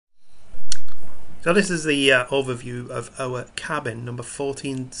So this is the overview of our cabin number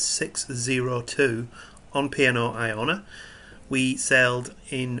 14602 on P&O Iona. We sailed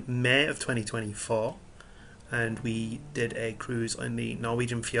in May of 2024 and we did a cruise on the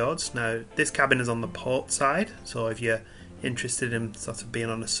Norwegian Fjords. Now this cabin is on the port side, so if you're interested in sort of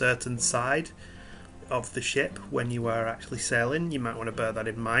being on a certain side of the ship when you are actually sailing, you might want to bear that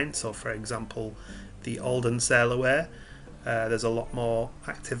in mind. So for example, the Olden sail away, there's a lot more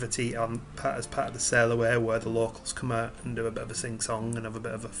activity as part of the sail away where the locals come out and do a bit of a sing-song and have a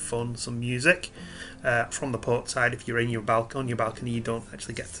bit of a fun, some music. From the port side, if you're in your on your balcony, you don't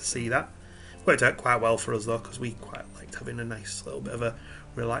actually get to see that. Worked out quite well for us though, because we quite liked having a nice little bit of a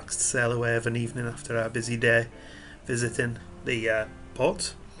relaxed sail away of an evening after our busy day visiting the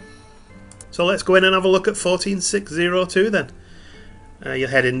port. So let's go in and have a look at 14602 then.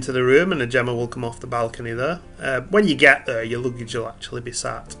 You'll head into the room and a Gemma will come off the balcony there. When you get there, your luggage will actually be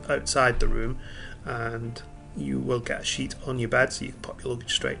sat outside the room and you will get a sheet on your bed so you can pop your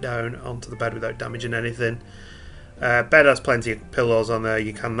luggage straight down onto the bed without damaging anything. Bed has plenty of pillows on there,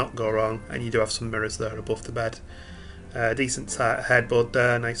 you cannot go wrong, and you do have some mirrors there above the bed. Decent headboard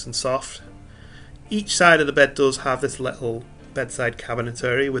there, nice and soft. Each side of the bed does have this little bedside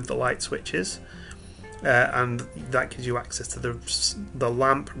cabinetry with the light switches. And that gives you access to the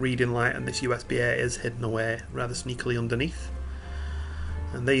lamp, reading light, and this USB-A is hidden away rather sneakily underneath.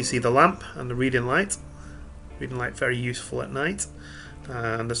 And there you see the lamp and the reading light. Reading light very useful at night.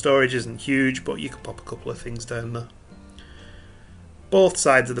 And the storage isn't huge, but you can pop a couple of things down there. Both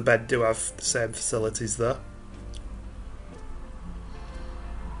sides of the bed do have the same facilities there.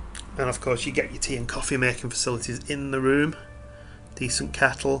 And of course you get your tea and coffee making facilities in the room. Decent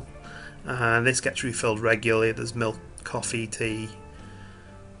kettle. And this gets refilled regularly. There's milk, coffee, tea,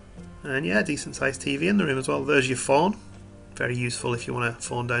 and yeah, decent sized TV in the room as well. There's your phone, very useful if you want to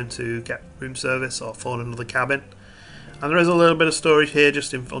phone down to get room service or phone another cabin. And there is a little bit of storage here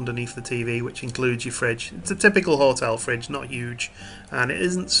just underneath the TV, which includes your fridge. It's a typical hotel fridge, not huge, and it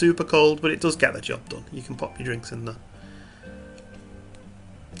isn't super cold, but it does get the job done. You can pop your drinks in there.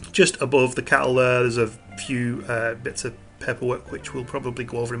 Just above the kettle there's a few bits of paperwork which we'll probably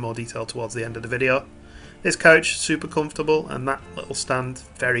go over in more detail towards the end of the video. This couch super comfortable, and that little stand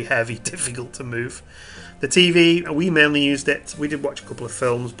very heavy, difficult to move. The TV, we mainly used it, we did watch a couple of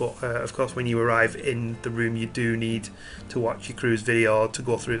films, but of course when you arrive in the room you do need to watch your cruise video to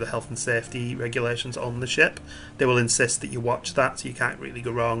go through the health and safety regulations on the ship. They will insist that you watch that, so you can't really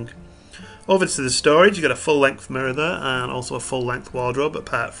go wrong. Over to the storage, you've got a full length mirror there and also a full length wardrobe,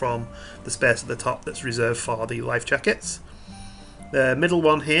 apart from the space at the top that's reserved for the life jackets. The middle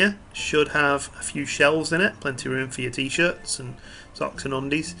one here should have a few shelves in it, plenty of room for your t-shirts and socks and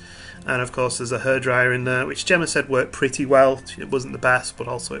undies. And of course there's a hairdryer in there, which Gemma said worked pretty well. It wasn't the best, but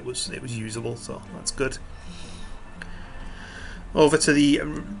also it was usable, so that's good. Over to the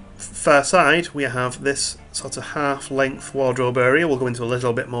far side, we have this sort of half-length wardrobe area. We'll go into a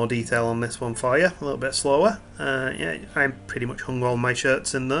little bit more detail on this one for you, a little bit slower. Yeah, I pretty much hung all my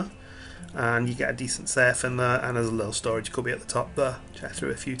shirts in there. And you get a decent safe in there, and there's a little storage cubby at the top there, which I threw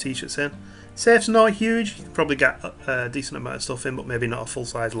a few t-shirts in. Safe's not huge, you can probably get a decent amount of stuff in, but maybe not a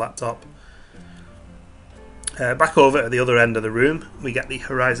full-size laptop. Back over at the other end of the room, we get the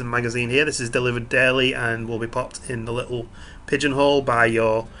Horizon magazine here. This is delivered daily and will be popped in the little pigeonhole by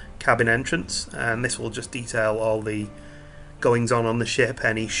your cabin entrance, and this will just detail all the goings on the ship,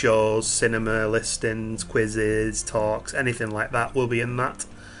 any shows, cinema, listings, quizzes, talks, anything like that will be in that.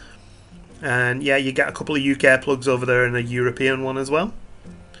 And yeah, you get a couple of UK plugs over there and a European one as well.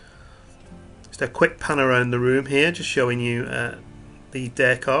 Just a quick pan around the room here, just showing you the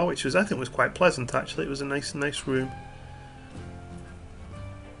decor, which I think was quite pleasant actually. It was a nice room.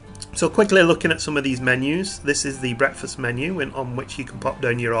 So quickly looking at some of these menus, this is the breakfast menu on which you can pop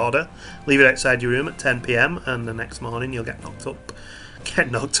down your order, leave it outside your room at 10 PM, and the next morning you'll get knocked up.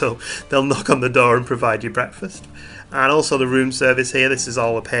 They'll knock on the door and provide you breakfast. And also the room service here, this is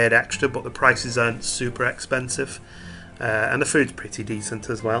all a paid extra, but the prices aren't super expensive, and the food's pretty decent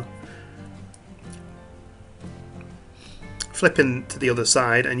as well. Flipping to the other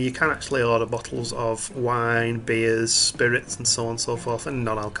side, and you can actually order bottles of wine, beers, spirits and so on and so forth, and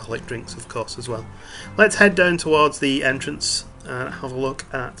non-alcoholic drinks of course as well. Let's head down towards the entrance and have a look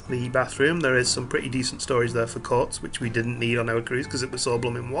at the bathroom. There is some pretty decent storage there for coats, which we didn't need on our cruise because it was so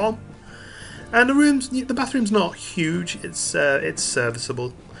blooming warm. And the bathroom's not huge, it's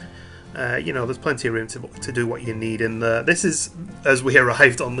serviceable. You know, there's plenty of room to do what you need in there. This is, as we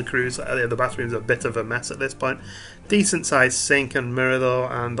arrived on the cruise, the bathroom's a bit of a mess at this point. Decent sized sink and mirror though,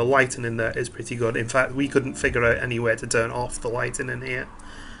 and the lighting in there is pretty good. In fact, we couldn't figure out any way to turn off the lighting in here.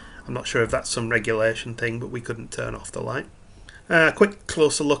 I'm not sure if that's some regulation thing, but we couldn't turn off the light. Quick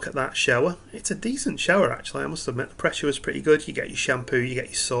closer look at that shower. It's a decent shower actually, I must admit. The pressure was pretty good. You get your shampoo, you get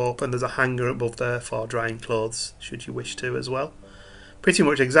your soap, and there's a hanger above there for drying clothes, should you wish to as well. Pretty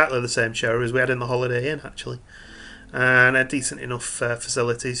much exactly the same shower as we had in the Holiday Inn actually. And decent enough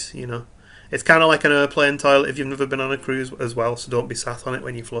facilities, you know. It's kind of like an airplane toilet if you've never been on a cruise as well, so don't be sat on it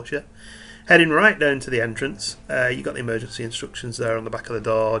when you flush it. Heading right down to the entrance, you've got the emergency instructions there on the back of the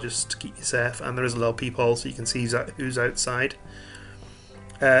door just to keep you safe, and there is a little peephole so you can see who's outside.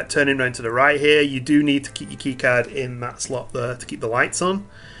 Turning round to the right here, you do need to keep your keycard in that slot there to keep the lights on,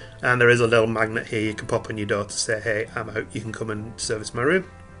 and there is a little magnet here you can pop on your door to say, hey, I'm out, you can come and service my room.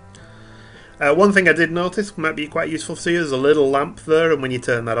 One thing I did notice might be quite useful to you, there's a little lamp there, and when you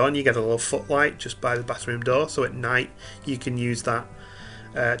turn that on you get a little footlight just by the bathroom door, so at night you can use that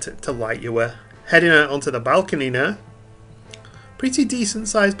to light your way. Heading out onto the balcony now. Pretty decent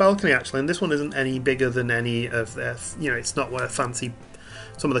sized balcony actually, and this one isn't any bigger than any of their, you know, it's not where fancy,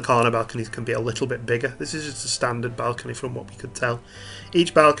 some of the corner balconies can be a little bit bigger. This is just a standard balcony from what we could tell.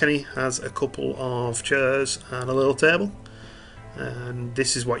 Each balcony has a couple of chairs and a little table, and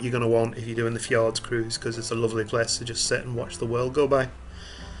this is what you're going to want if you're doing the Fjords cruise, because it's a lovely place to just sit and watch the world go by.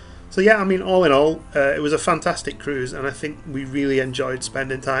 So yeah, I mean, all in all, it was a fantastic cruise, and I think we really enjoyed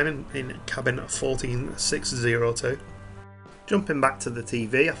spending time in cabin 14602. Jumping back to the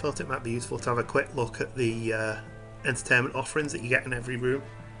TV, I thought it might be useful to have a quick look at the entertainment offerings that you get in every room.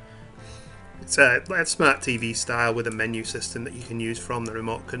 It's a smart TV style with a menu system that you can use from the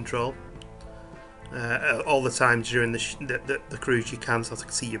remote control. All the time during the cruise you can sort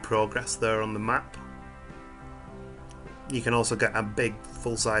of see your progress there on the map. You can also get a big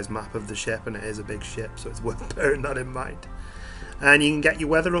full-size map of the ship, and it is a big ship, so it's worth bearing that in mind. And you can get your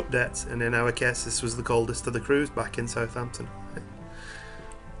weather updates, and in our case this was the coldest of the cruise back in Southampton.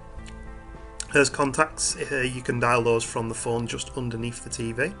 There's contacts, you can dial those from the phone just underneath the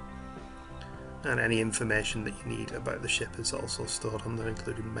TV, and any information that you need about the ship is also stored on there,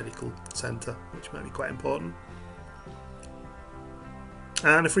 including medical centre, which might be quite important.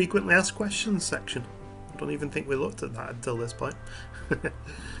 And a frequently asked questions section. I don't even think we looked at that until this point.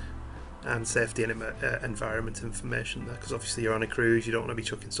 And safety and environment information there, because obviously you're on a cruise, you don't want to be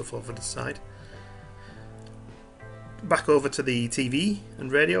chucking stuff over the side. Back over to the TV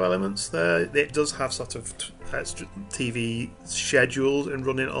and radio elements there, it does have sort of TV scheduled and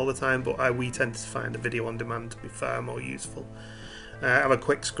running all the time, but we tend to find the video on demand to be far more useful. I have a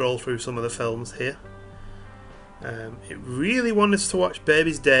quick scroll through some of the films here. It really wanted us to watch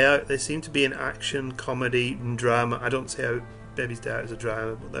Baby's Day Out. They seem to be an action, comedy and drama. I don't see how Baby's Day Out is a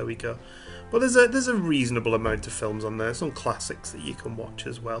drama, but there we go. But there's a reasonable amount of films on there, some classics that you can watch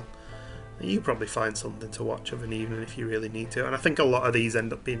as well. You can probably find something to watch of an evening if you really need to, and I think a lot of these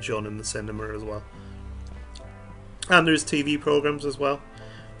end up being shown in the cinema as well. And there's TV programmes as well,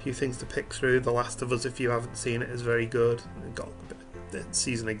 a few things to pick through. The Last of Us, if you haven't seen it, is very good. We've got a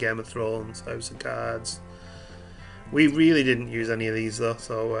season of Game of Thrones, House of Cards. We really didn't use any of these though,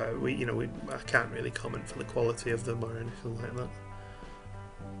 so I can't really comment for the quality of them or anything like that.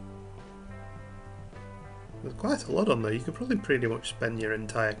 There's quite a lot on there. You could probably pretty much spend your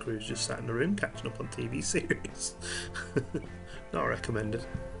entire cruise just sat in the room catching up on TV series. Not recommended.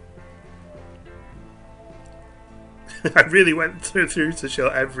 I really went through to show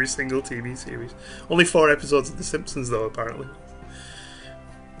every single TV series. Only 4 episodes of The Simpsons though, apparently.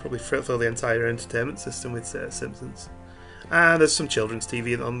 Probably fill the entire entertainment system with Simpsons. And there's some children's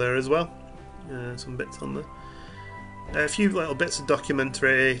TV on there as well. Some bits on there. A few little bits of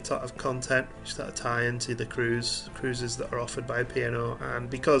documentary sort of content which sort of tie into the cruises that are offered by P&O, and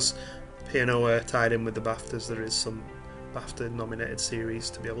because P&O are tied in with the BAFTAs, there is some BAFTA nominated series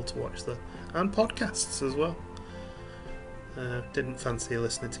to be able to watch there, and podcasts as well. Didn't fancy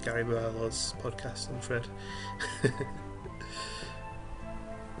listening to Gary Barlow's podcast, I'm afraid.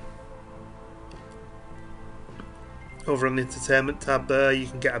 Over on the entertainment tab there, you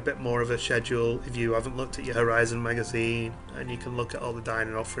can get a bit more of a schedule if you haven't looked at your Horizon magazine, and you can look at all the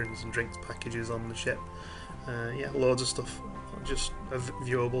dining offerings and drinks packages on the ship. Yeah, loads of stuff just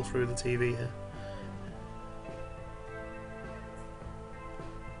viewable through the TV here.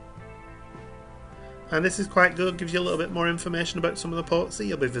 And this is quite good, gives you a little bit more information about some of the ports that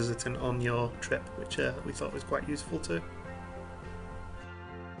you'll be visiting on your trip, which we thought was quite useful too.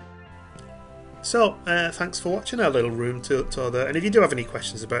 So, thanks for watching our little room tour there, and if you do have any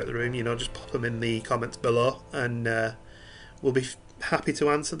questions about the room, just pop them in the comments below, and we'll be happy to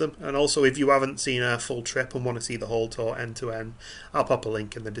answer them. And also, if you haven't seen our full trip and want to see the whole tour end to end, I'll pop a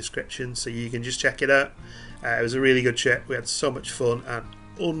link in the description so you can just check it out. It was a really good trip, we had so much fun, and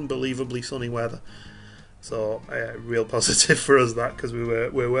unbelievably sunny weather. So real positive for us that, because we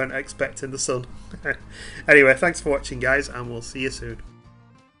weren't expecting the sun. Anyway, thanks for watching, guys, and we'll see you soon.